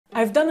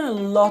I've done a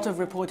lot of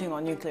reporting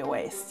on nuclear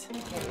waste.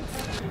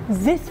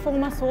 This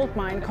former salt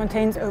mine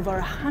contains over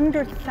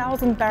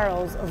 100,000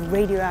 barrels of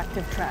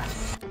radioactive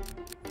trash.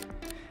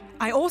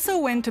 I also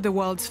went to the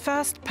world's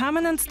first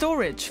permanent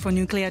storage for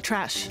nuclear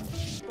trash.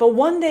 But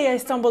one day I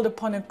stumbled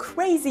upon a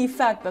crazy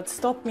fact that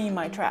stopped me in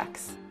my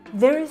tracks.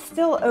 There is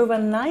still over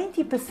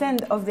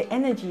 90% of the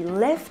energy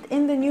left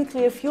in the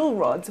nuclear fuel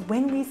rods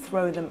when we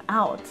throw them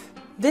out.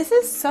 This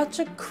is such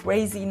a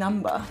crazy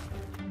number.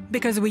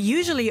 Because we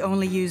usually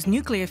only use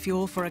nuclear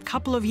fuel for a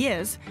couple of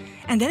years,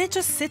 and then it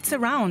just sits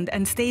around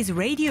and stays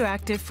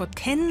radioactive for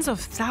tens of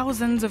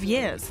thousands of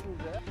years.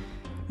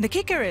 The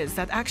kicker is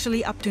that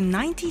actually up to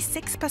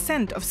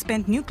 96% of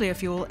spent nuclear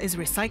fuel is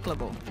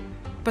recyclable.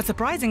 But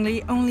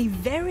surprisingly, only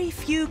very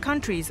few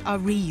countries are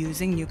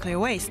reusing nuclear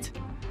waste.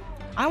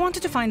 I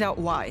wanted to find out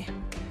why.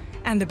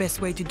 And the best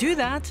way to do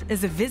that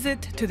is a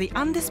visit to the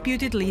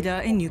undisputed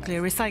leader in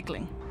nuclear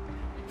recycling,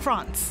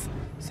 France.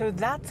 So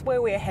that's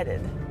where we're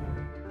headed.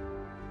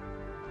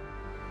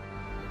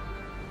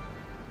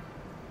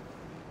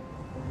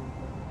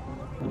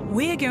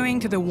 We're going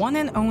to the one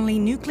and only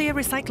nuclear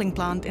recycling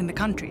plant in the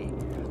country,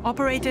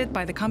 operated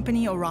by the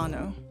company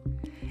Orano.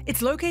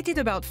 It's located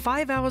about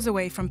 5 hours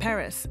away from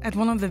Paris, at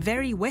one of the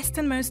very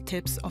westernmost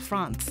tips of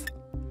France.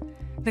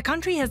 The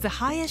country has the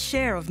highest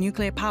share of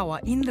nuclear power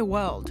in the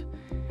world.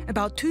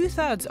 About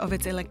 2/3 of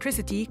its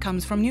electricity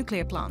comes from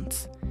nuclear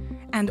plants.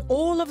 And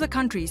all of the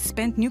country's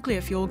spent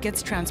nuclear fuel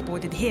gets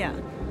transported here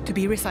to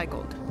be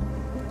recycled.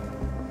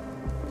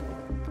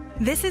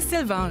 This is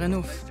Sylvain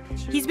Renouf.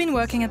 He's been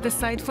working at the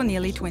site for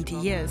nearly 20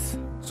 years.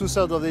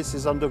 2/3 of this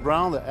is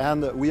underground,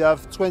 and we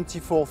have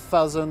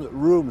 24,000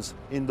 rooms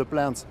in the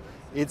plant.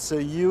 It's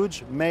a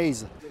huge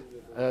maze.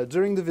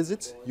 During the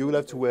visit, you will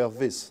have to wear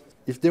this.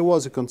 If there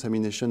was a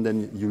contamination,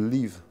 then you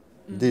leave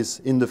this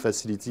in the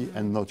facility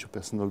and not your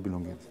personal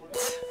belongings.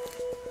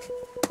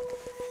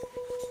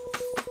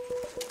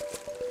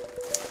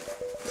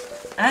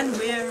 And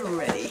we're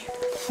ready.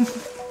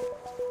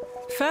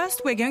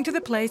 First, we're going to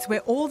the place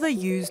where all the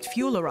used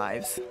fuel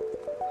arrives.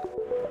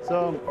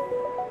 So,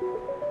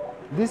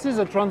 this is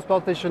a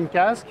transportation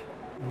cask.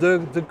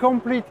 The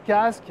complete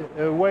cask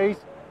weighs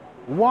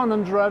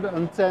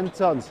 110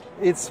 tons.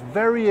 It's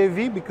very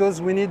heavy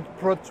because we need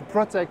to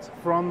protect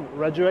from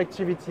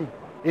radioactivity.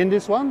 In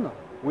this one,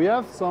 we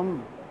have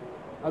some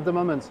at the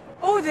moment.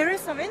 Oh, there is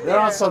some in there. There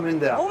are some in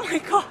there. Oh my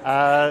God.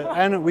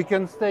 And we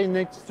can stay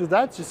next to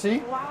that, you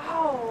see?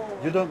 Wow.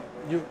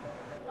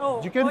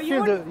 You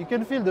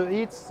can feel the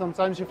heat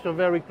sometimes if you're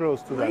very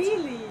close to that.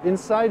 Really?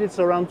 Inside it's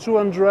around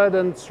 200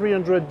 and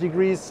 300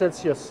 degrees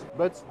Celsius.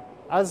 But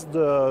as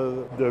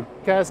the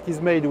cask is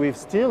made with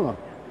steel,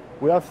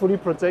 we are fully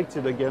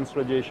protected against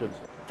radiation.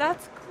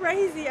 That's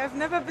crazy. I've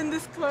never been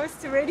this close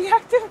to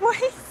radioactive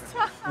waste.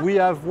 We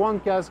have one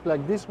cask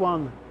like this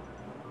one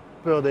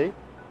per day.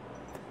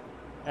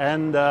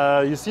 And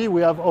you see,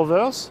 we have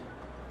others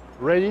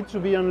ready to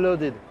be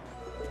unloaded.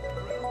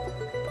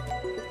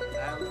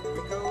 And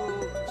we go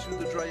to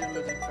the dry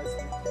unloading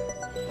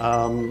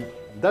facility.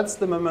 That's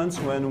the moment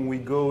when we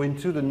go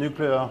into the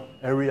nuclear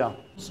area.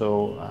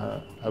 So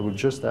I will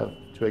just have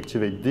to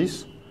activate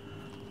this.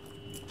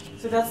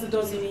 So that's the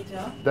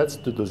dosimeter? That's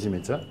the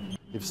dosimeter.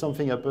 If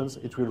something happens,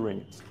 it will ring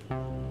it.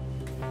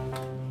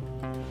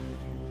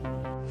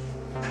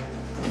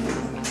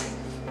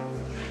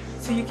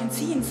 So you can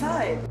see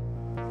inside.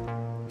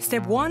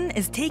 Step 1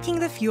 is taking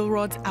the fuel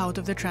rods out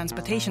of the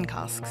transportation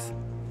casks.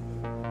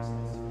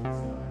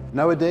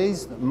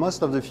 Nowadays,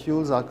 most of the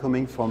fuels are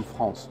coming from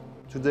France.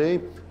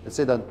 Today, let's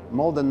say that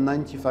more than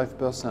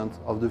 95%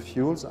 of the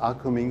fuels are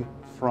coming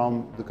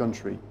from the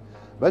country.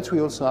 But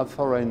we also have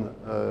foreign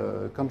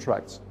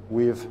contracts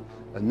with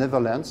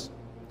Netherlands,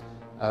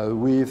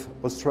 with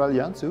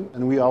Australia too,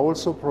 and we are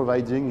also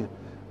providing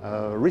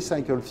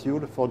recycled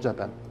fuel for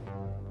Japan.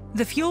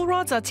 The fuel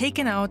rods are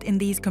taken out in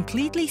these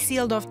completely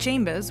sealed-off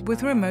chambers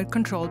with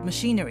remote-controlled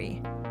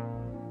machinery.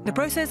 The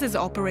process is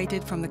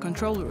operated from the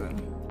control room.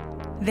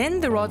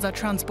 Then the rods are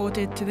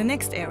transported to the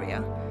next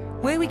area,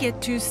 where we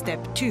get to step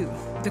 2,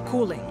 the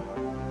cooling.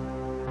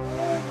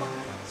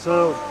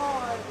 So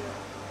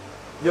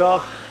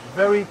you're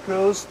very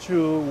close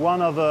to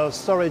one of the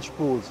storage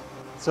pools.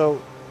 So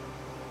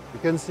you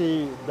can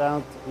see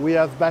that we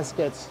have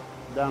baskets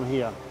down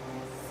here.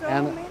 So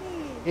and many.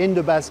 In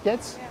the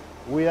baskets,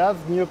 we have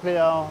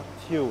nuclear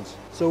fuels.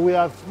 So we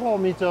have 4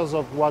 meters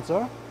of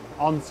water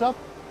on top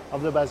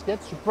of the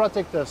baskets to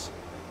protect us.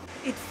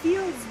 It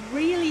feels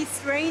really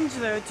strange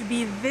though to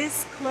be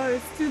this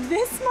close to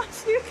this much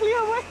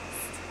nuclear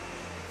waste.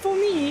 For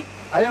me.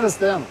 I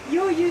understand.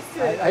 You're used to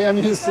it. I am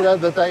used to that,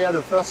 but I had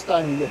the first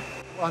time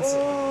once.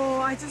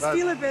 Oh, I just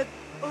feel a bit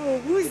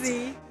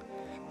woozy.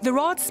 The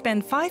rods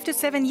spend 5 to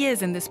 7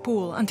 years in this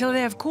pool until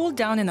they have cooled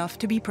down enough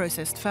to be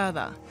processed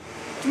further.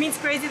 To me, it's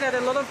crazy that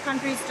a lot of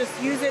countries just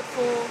use it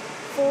for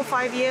 4 or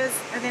 5 years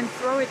and then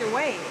throw it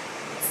away.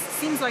 It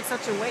seems like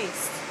such a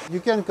waste. You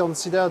can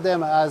consider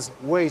them as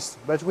waste,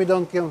 but we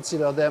don't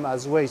consider them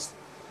as waste.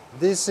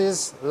 This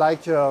is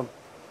like a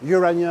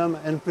uranium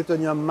and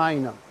plutonium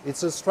mine.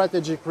 It's a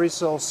strategic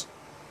resource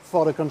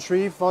for the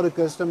country, for the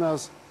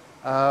customers.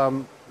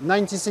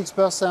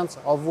 96%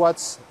 of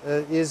what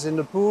is in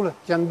the pool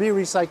can be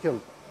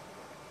recycled.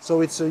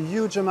 So it's a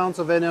huge amount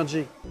of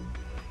energy.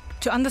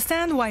 To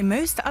understand why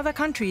most other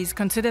countries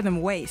consider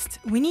them waste,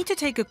 we need to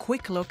take a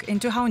quick look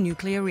into how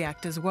nuclear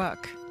reactors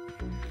work.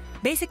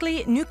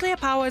 Basically, nuclear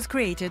power is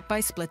created by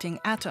splitting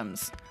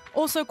atoms,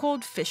 also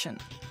called fission.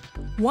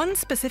 One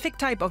specific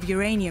type of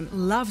uranium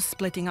loves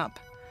splitting up.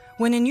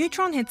 When a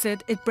neutron hits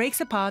it, it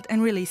breaks apart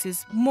and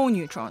releases more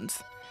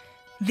neutrons.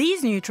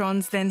 These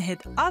neutrons then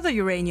hit other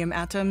uranium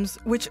atoms,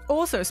 which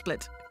also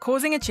split,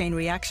 causing a chain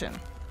reaction.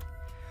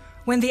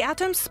 When the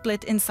atoms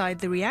split inside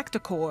the reactor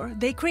core,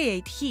 they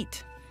create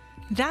heat.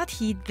 That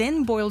heat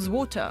then boils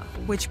water,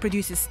 which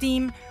produces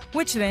steam,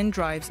 which then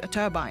drives a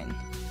turbine.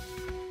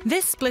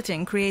 This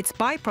splitting creates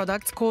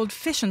byproducts called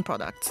fission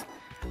products.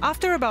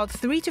 After about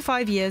 3 to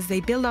 5 years, they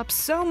build up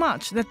so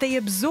much that they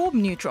absorb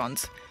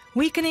neutrons,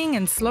 weakening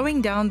and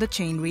slowing down the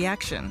chain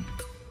reaction.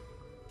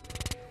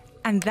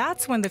 And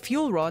that's when the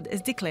fuel rod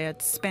is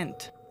declared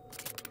spent.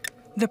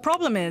 The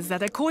problem is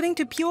that according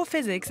to pure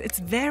physics, it's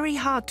very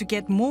hard to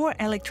get more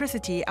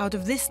electricity out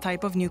of this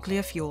type of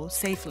nuclear fuel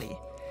safely.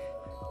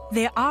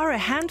 There are a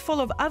handful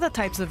of other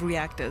types of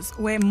reactors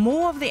where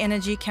more of the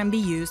energy can be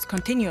used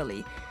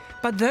continually,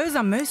 but those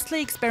are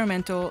mostly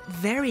experimental,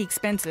 very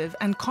expensive,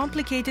 and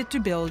complicated to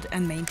build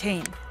and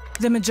maintain.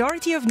 The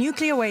majority of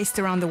nuclear waste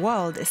around the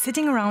world is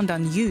sitting around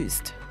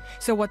unused.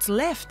 So what's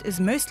left is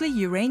mostly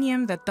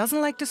uranium that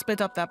doesn't like to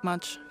split up that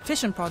much,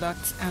 fission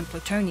products, and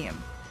plutonium.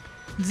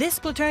 This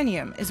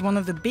plutonium is one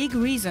of the big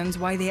reasons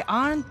why there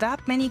aren't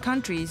that many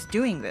countries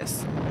doing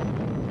this.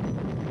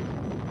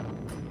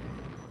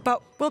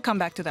 But we'll come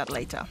back to that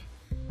later.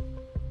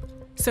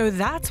 So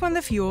that's when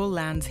the fuel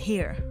lands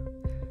here.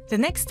 The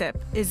next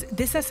step is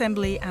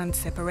disassembly and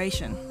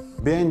separation.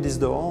 Behind this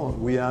door,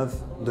 we have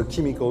the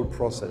chemical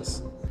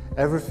process.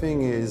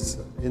 Everything is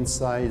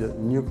inside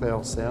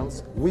nuclear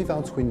cells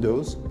without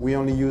windows. We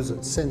only use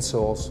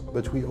sensors,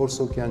 but we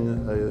also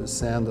can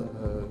send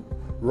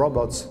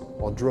robots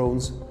or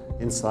drones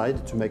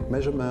inside to make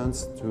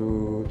measurements,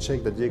 to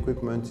check that the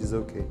equipment is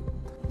okay.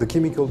 The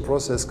chemical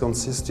process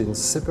consists in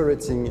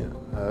separating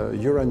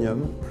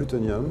uranium,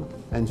 plutonium,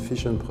 and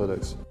fission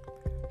products.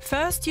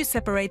 First, you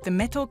separate the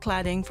metal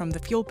cladding from the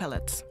fuel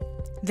pellets.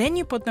 Then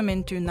you put them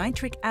into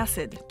nitric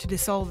acid to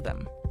dissolve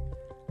them.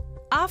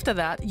 After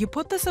that, you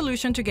put the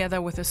solution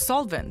together with a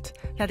solvent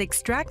that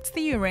extracts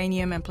the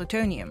uranium and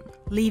plutonium,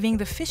 leaving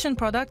the fission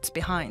products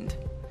behind.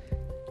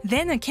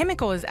 Then a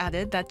chemical is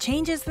added that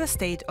changes the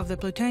state of the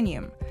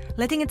plutonium,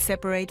 letting it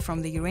separate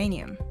from the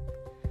uranium.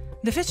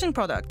 The fission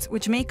products,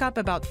 which make up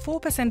about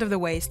 4% of the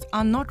waste,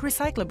 are not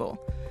recyclable.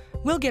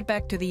 We'll get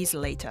back to these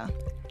later.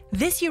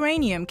 This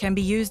uranium can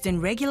be used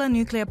in regular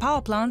nuclear power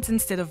plants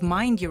instead of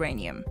mined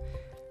uranium.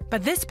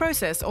 But this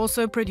process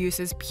also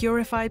produces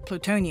purified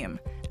plutonium,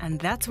 and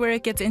that's where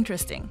it gets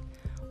interesting.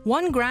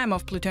 1 gram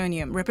of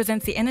plutonium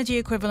represents the energy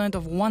equivalent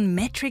of 1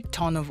 metric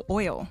ton of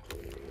oil.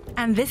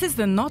 And this is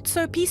the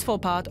not-so-peaceful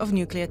part of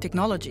nuclear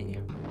technology.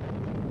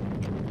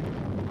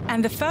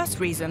 And the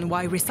first reason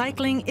why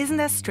recycling isn't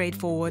as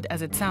straightforward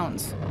as it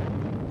sounds.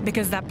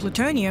 Because that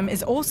plutonium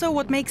is also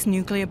what makes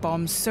nuclear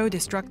bombs so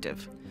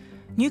destructive.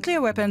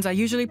 Nuclear weapons are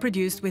usually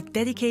produced with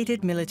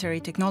dedicated military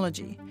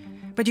technology.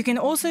 But you can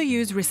also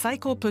use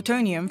recycled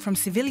plutonium from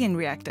civilian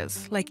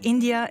reactors, like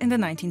India in the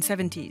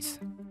 1970s.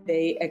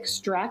 They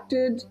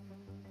extracted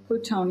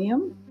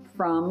plutonium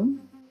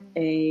from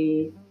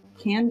a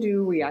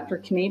CANDU reactor,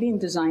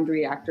 Canadian-designed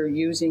reactor,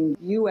 using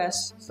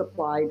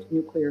US-supplied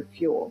nuclear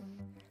fuel.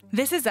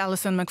 This is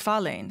Alison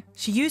McFarlane.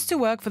 She used to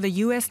work for the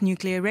US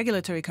Nuclear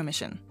Regulatory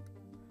Commission.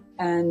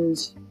 And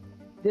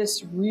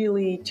this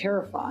really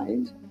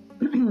terrified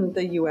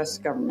the US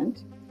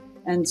government.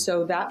 And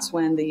so that's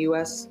when the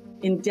US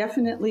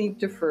indefinitely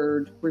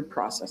deferred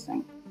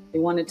reprocessing. They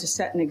wanted to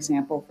set an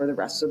example for the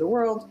rest of the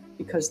world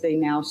because they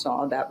now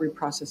saw that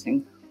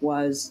reprocessing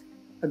was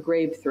a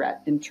grave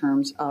threat in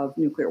terms of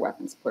nuclear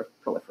weapons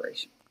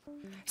proliferation.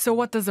 So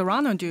what does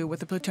Orano do with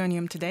the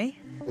plutonium today?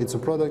 It's a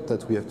product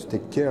that we have to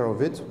take care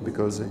of it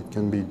because it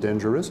can be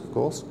dangerous, of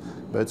course,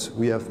 but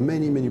we have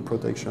many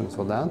protections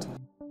for that.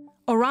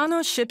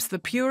 Orano ships the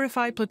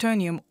purified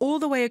plutonium all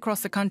the way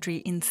across the country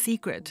in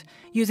secret,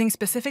 using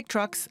specific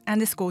trucks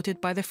and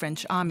escorted by the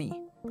French army.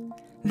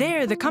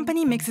 There, the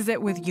company mixes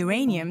it with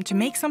uranium to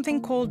make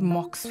something called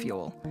MOX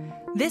fuel.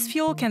 This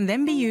fuel can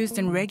then be used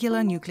in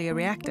regular nuclear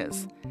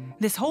reactors.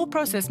 This whole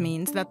process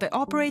means that the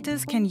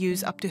operators can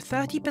use up to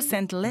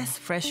 30% less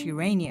fresh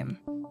uranium.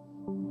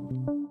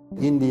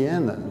 In the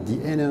end,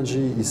 the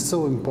energy is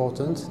so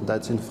important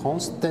that in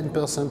France,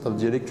 10% of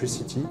the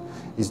electricity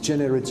is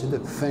generated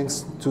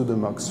thanks to the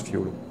MOX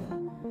fuel.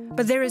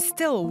 But there is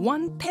still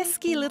one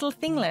pesky little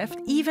thing left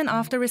even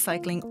after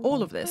recycling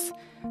all of this,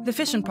 the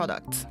fission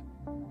products.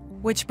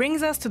 Which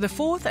brings us to the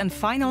fourth and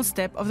final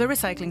step of the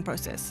recycling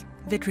process,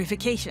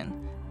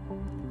 vitrification.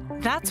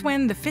 That's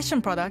when the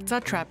fission products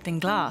are trapped in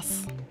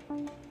glass.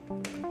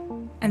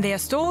 And they are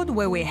stored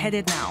where we're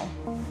headed now.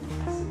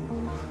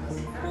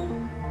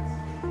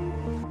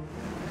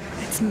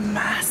 It's It's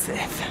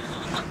massive.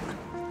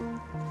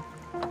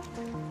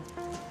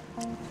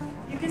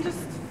 You can just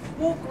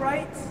walk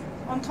right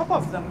on top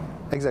of them.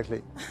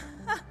 Exactly.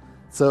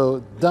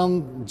 So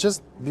down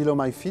just below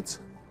my feet,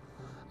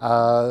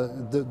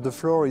 the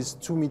floor is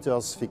 2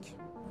 meters thick.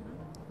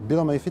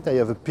 Below my feet I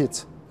have a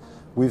pit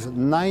with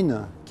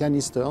 9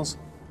 canisters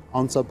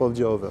on top of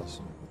the others.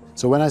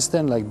 So when I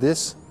stand like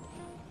this,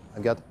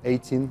 I got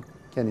 18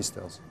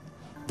 canisters.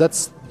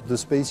 That's the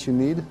space you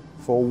need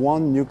for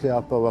one nuclear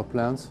power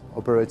plant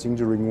operating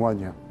during 1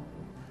 year.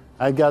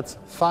 I got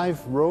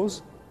 5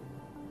 rows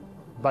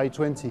by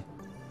 20.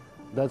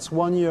 That's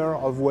 1 year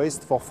of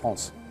waste for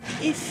France.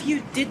 If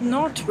you did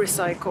not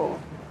recycle,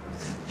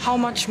 how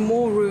much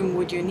more room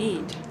would you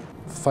need?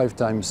 5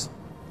 times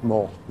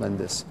more than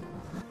this.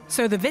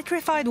 So the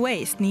vitrified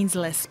waste needs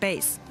less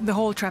space. The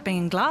whole trapping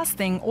in glass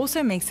thing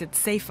also makes it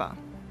safer.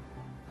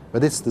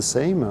 But it's the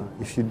same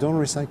if you don't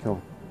recycle.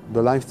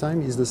 The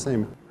lifetime is the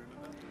same.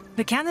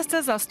 The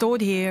canisters are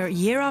stored here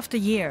year after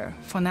year,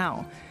 for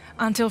now,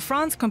 until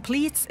France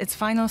completes its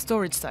final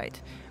storage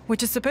site,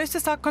 which is supposed to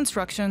start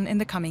construction in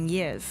the coming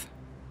years.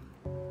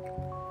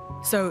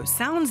 So,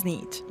 sounds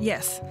neat,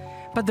 yes,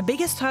 but the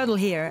biggest hurdle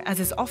here, as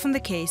is often the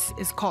case,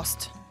 is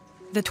cost.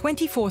 The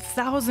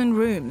 24,000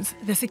 rooms,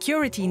 the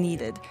security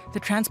needed, the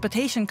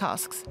transportation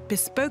casks,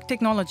 bespoke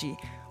technology,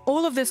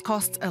 all of this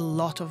costs a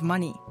lot of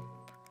money.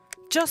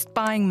 Just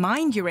buying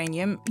mined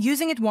uranium,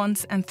 using it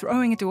once and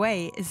throwing it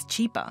away is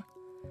cheaper.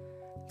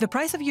 The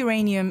price of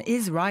uranium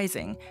is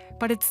rising,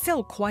 but it's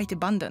still quite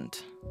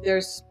abundant.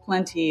 There's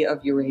plenty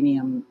of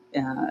uranium.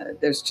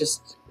 There's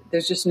just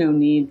no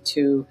need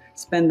to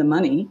spend the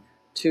money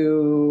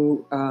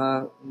to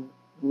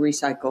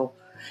recycle.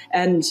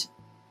 And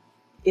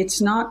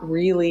it's not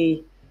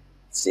really,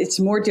 it's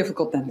more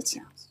difficult than it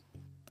sounds.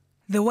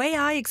 The way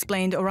I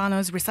explained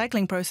Orano's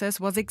recycling process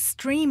was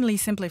extremely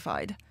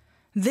simplified.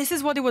 This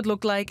is what it would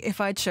look like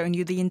if I'd shown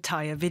you the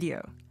entire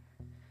video.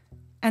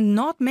 And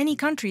not many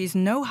countries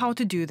know how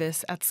to do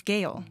this at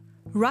scale.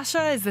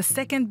 Russia is the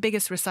second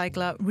biggest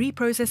recycler,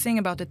 reprocessing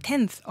about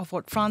 1/10 of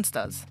what France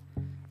does.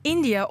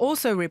 India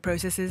also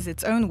reprocesses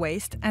its own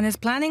waste and is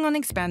planning on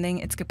expanding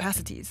its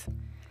capacities.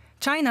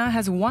 China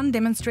has 1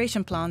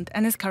 demonstration plant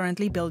and is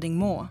currently building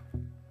more.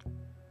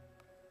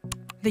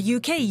 The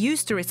UK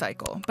used to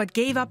recycle, but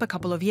gave up a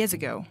couple of years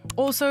ago,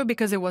 also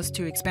because it was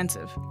too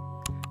expensive.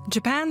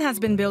 Japan has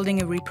been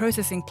building a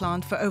reprocessing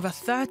plant for over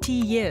 30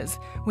 years,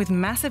 with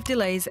massive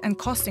delays and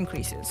cost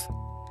increases.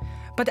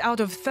 But out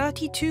of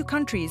 32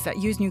 countries that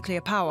use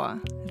nuclear power,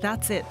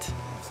 that's it.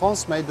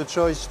 France made the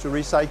choice to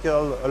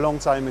recycle a long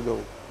time ago,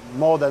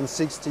 more than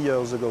 60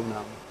 years ago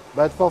now.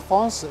 But for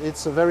France,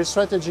 it's a very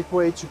strategic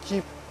way to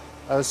keep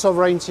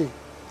sovereignty,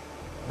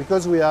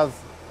 because we have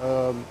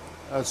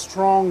a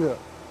strong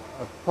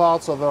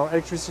part of our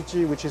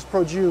electricity which is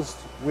produced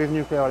with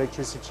nuclear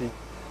electricity.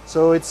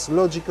 So it's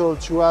logical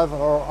to have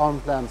our own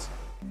plants.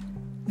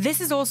 This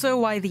is also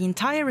why the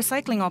entire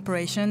recycling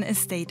operation is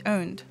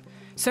state-owned.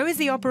 So is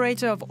the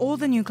operator of all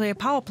the nuclear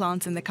power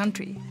plants in the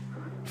country.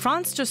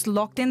 France just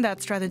locked in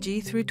that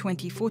strategy through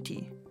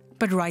 2040.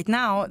 But right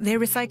now,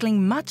 they're recycling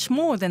much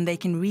more than they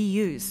can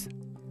reuse.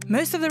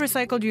 Most of the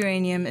recycled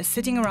uranium is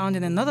sitting around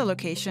in another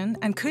location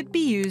and could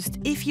be used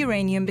if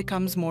uranium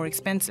becomes more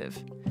expensive.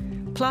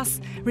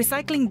 Plus,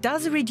 recycling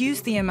does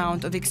reduce the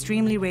amount of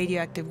extremely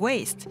radioactive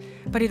waste,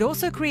 but it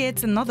also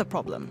creates another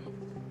problem.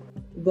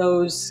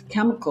 Those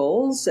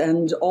chemicals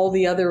and all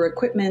the other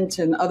equipment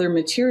and other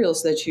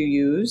materials that you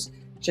use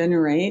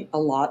generate a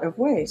lot of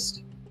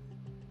waste.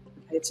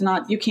 It's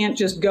not, you can't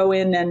just go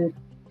in and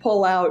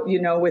pull out,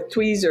 with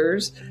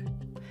tweezers.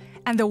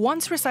 And the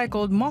once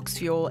recycled MOX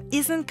fuel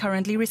isn't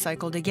currently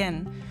recycled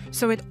again,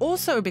 so it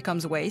also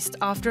becomes waste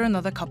after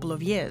another couple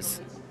of years.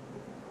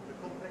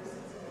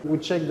 We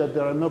check that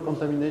there are no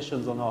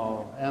contaminations on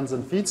our hands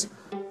and feet.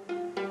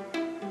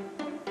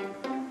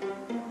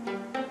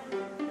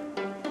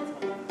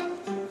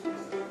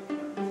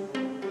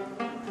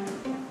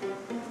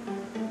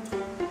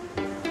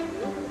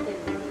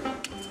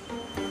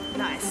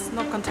 Nice,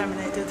 not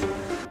contaminated.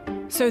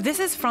 So this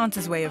is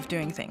France's way of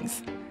doing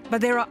things. But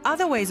there are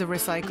other ways of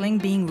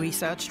recycling being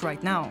researched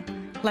right now,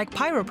 like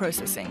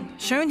pyroprocessing,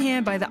 shown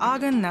here by the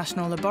Argonne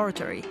National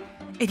Laboratory.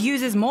 It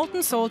uses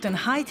molten salt and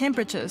high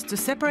temperatures to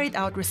separate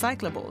out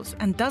recyclables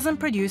and doesn't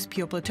produce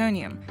pure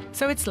plutonium,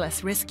 so it's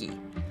less risky.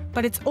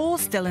 But it's all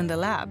still in the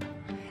lab.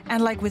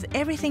 And like with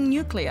everything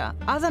nuclear,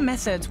 other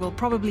methods will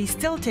probably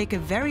still take a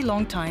very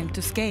long time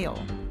to scale.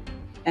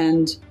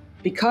 And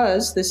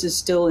because this is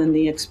still in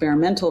the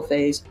experimental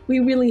phase, we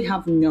really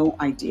have no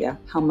idea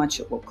how much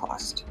it will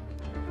cost.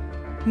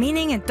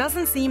 Meaning it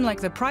doesn't seem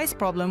like the price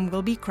problem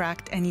will be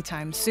cracked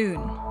anytime soon.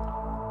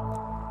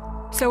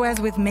 So as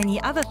with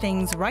many other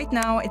things, right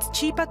now it's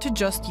cheaper to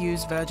just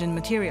use virgin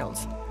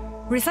materials.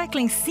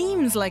 Recycling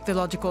seems like the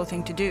logical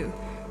thing to do,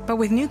 but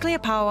with nuclear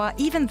power,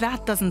 even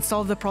that doesn't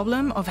solve the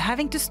problem of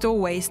having to store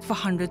waste for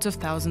hundreds of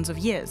thousands of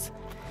years.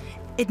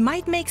 It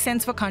might make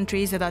sense for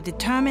countries that are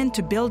determined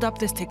to build up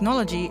this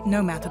technology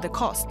no matter the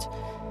cost,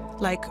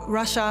 like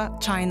Russia,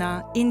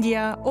 China,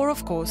 India, or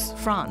of course,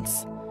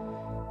 France.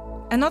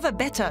 Another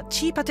better,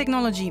 cheaper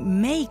technology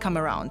may come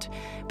around,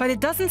 but it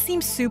doesn't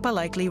seem super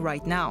likely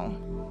right now.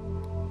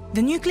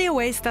 The nuclear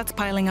waste that's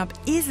piling up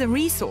is a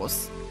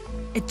resource.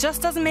 It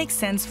just doesn't make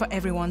sense for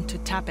everyone to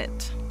tap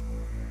it.